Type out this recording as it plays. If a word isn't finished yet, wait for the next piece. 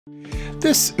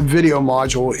This video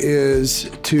module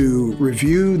is to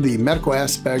review the medical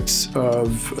aspects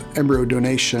of embryo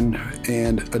donation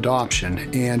and adoption.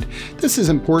 And this is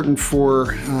important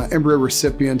for embryo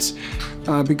recipients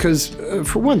because,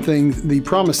 for one thing, the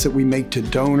promise that we make to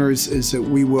donors is that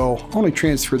we will only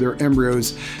transfer their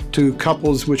embryos to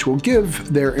couples which will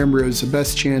give their embryos the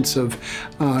best chance of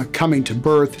coming to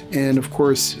birth. And of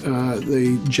course,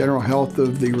 the general health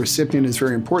of the recipient is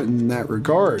very important in that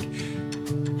regard.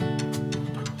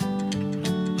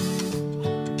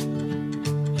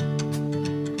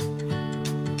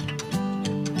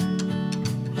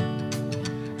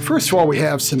 First of all, we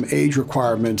have some age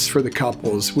requirements for the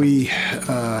couples. We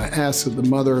ask that the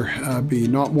mother be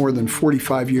not more than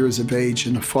 45 years of age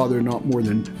and the father not more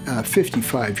than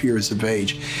 55 years of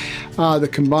age. The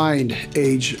combined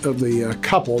age of the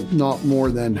couple not more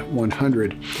than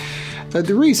 100.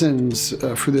 The reasons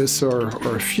for this are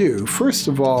a few. First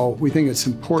of all, we think it's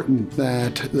important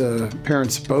that the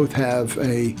parents both have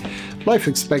a life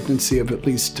expectancy of at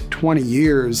least 20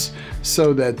 years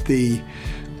so that the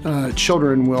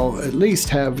children will at least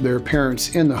have their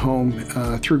parents in the home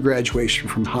through graduation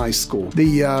from high school.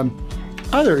 The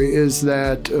other is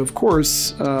that, of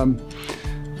course,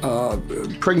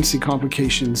 pregnancy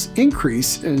complications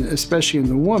increase, especially in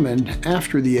the woman,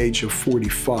 after the age of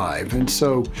 45. And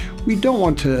so we don't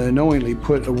want to knowingly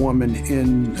put a woman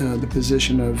in the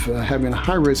position of having a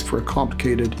high risk for a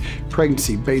complicated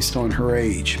pregnancy based on her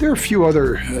age. There are a few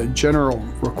other general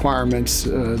requirements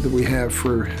that we have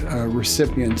for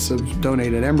recipients of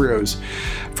donated embryos.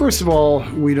 First of all,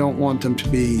 we don't want them to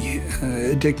be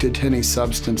addicted to any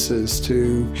substances,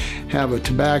 to have a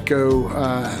tobacco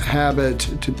habit,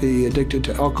 to be addicted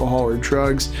to alcohol or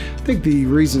drugs. I think the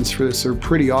reasons for this are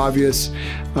pretty obvious,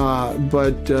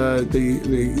 but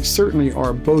they certainly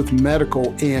are both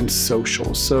medical and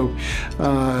social. So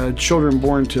children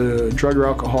born to drug or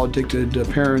alcohol addicted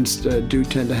parents do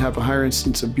tend to have a higher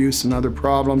incidence of abuse and other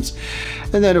problems.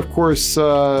 And then, of course,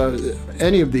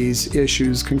 any of these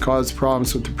issues can cause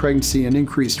problems with the pregnancy and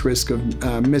increased risk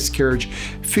of miscarriage,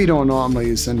 fetal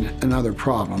anomalies, and other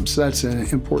problems. So that's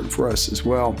important for us as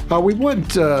well. We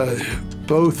want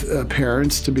both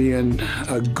parents to be in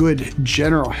good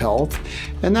general health,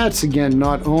 and that's again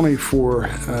not only for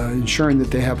ensuring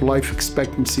that they have life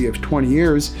expectancy of 20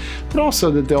 years, but also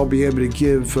that they'll be able to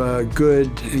give good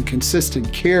and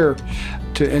consistent care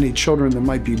to any children that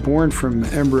might be born from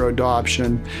embryo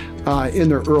adoption in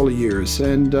their early years.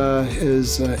 And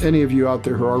as any of you out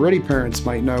there who are already parents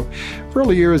might know,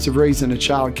 early years of raising a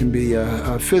child can be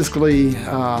physically,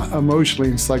 emotionally,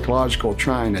 and psychological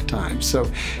trying at times. So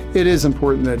it is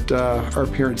important that our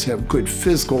parents have good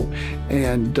physical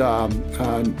and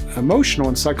emotional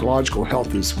and psychological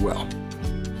health as well.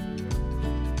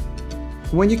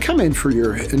 When you come in for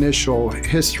your initial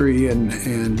history and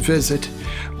visit,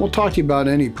 we'll talk to you about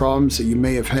any problems that you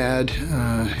may have had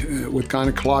with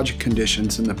gynecologic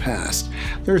conditions in the past.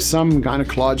 There are some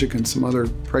gynecologic and some other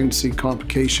pregnancy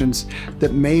complications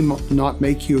that may not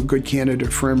make you a good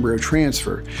candidate for embryo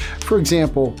transfer. For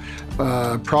example,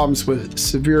 problems with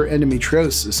severe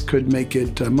endometriosis could make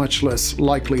it much less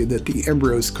likely that the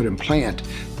embryos could implant.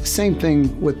 The same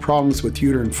thing with problems with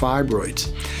uterine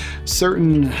fibroids.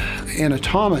 Certain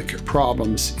anatomic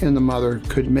problems in the mother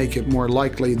could make it more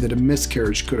likely that a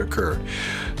miscarriage could occur.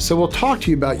 So we'll talk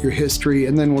to you about your history,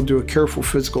 and then we'll do a careful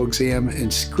physical exam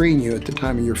and screen you at the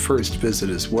time of your first visit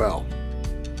as well.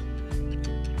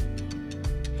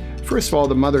 First of all,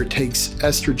 the mother takes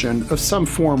estrogen of some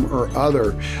form or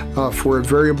other for a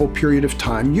variable period of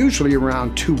time, usually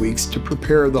around 2 weeks, to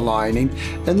prepare the lining.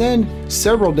 And then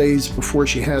several days before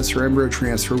she has her embryo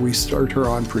transfer, we start her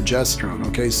on progesterone.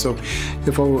 Okay, so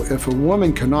if a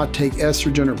woman cannot take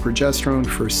estrogen or progesterone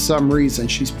for some reason,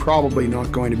 she's probably not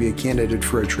going to be a candidate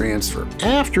for a transfer.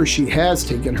 After she has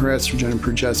taken her estrogen and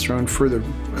progesterone for the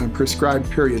prescribed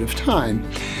period of time,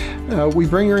 we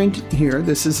bring her in here.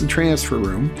 This is the transfer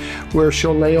room, where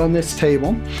she'll lay on this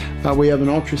table. We have an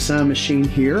ultrasound machine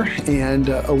here and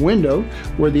a window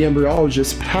where the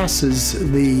embryologist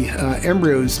passes the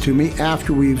embryos to me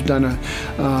after we've done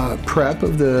a prep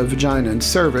of the vagina and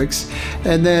cervix.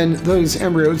 And then those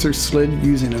embryos are slid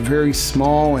using a very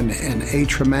small and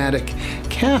atraumatic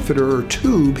catheter or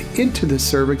tube into the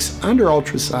cervix under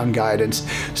ultrasound guidance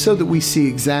so that we see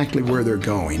exactly where they're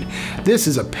going. This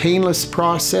is a painless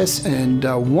process. days. And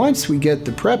once we get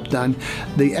the prep done,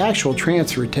 the actual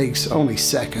transfer takes only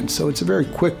seconds. So it's a very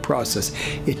quick process.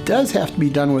 It does have to be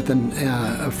done with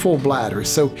a full bladder.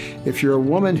 So if you're a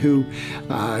woman who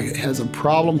has a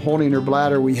problem holding her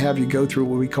bladder, we have you go through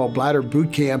what we call bladder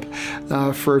boot camp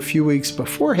for a few weeks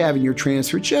before having your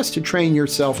transfer, just to train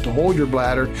yourself to hold your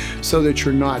bladder so that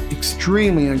you're not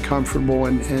extremely uncomfortable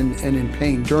and in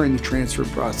pain during the transfer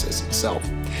process itself.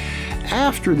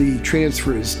 After the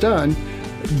transfer is done,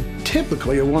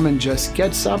 typically a woman just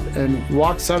gets up and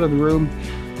walks out of the room,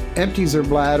 empties her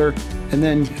bladder, and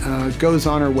then goes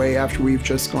on her way after we've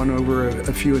just gone over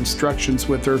a few instructions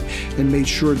with her and made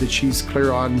sure that she's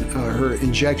clear on her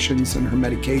injections and her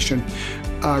medication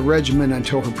regimen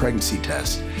until her pregnancy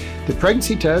test. The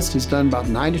pregnancy test is done about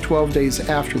 9 to 12 days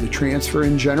after the transfer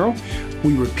in general.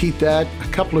 We repeat that a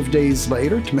couple of days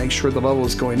later to make sure the level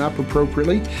is going up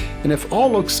appropriately. And if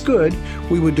all looks good,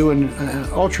 we would do an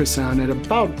ultrasound at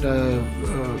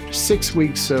about 6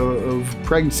 weeks of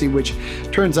pregnancy, which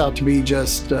turns out to be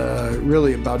just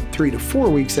really about 3 to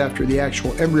 4 weeks after the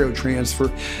actual embryo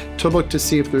transfer, to look to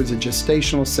see if there's a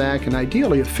gestational sac and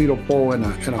ideally a fetal pole and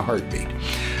a heartbeat.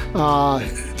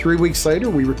 3 weeks later,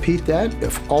 we repeat that.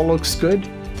 If all looks good,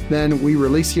 then we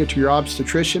release you to your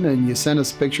obstetrician and you send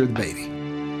us a picture of the baby.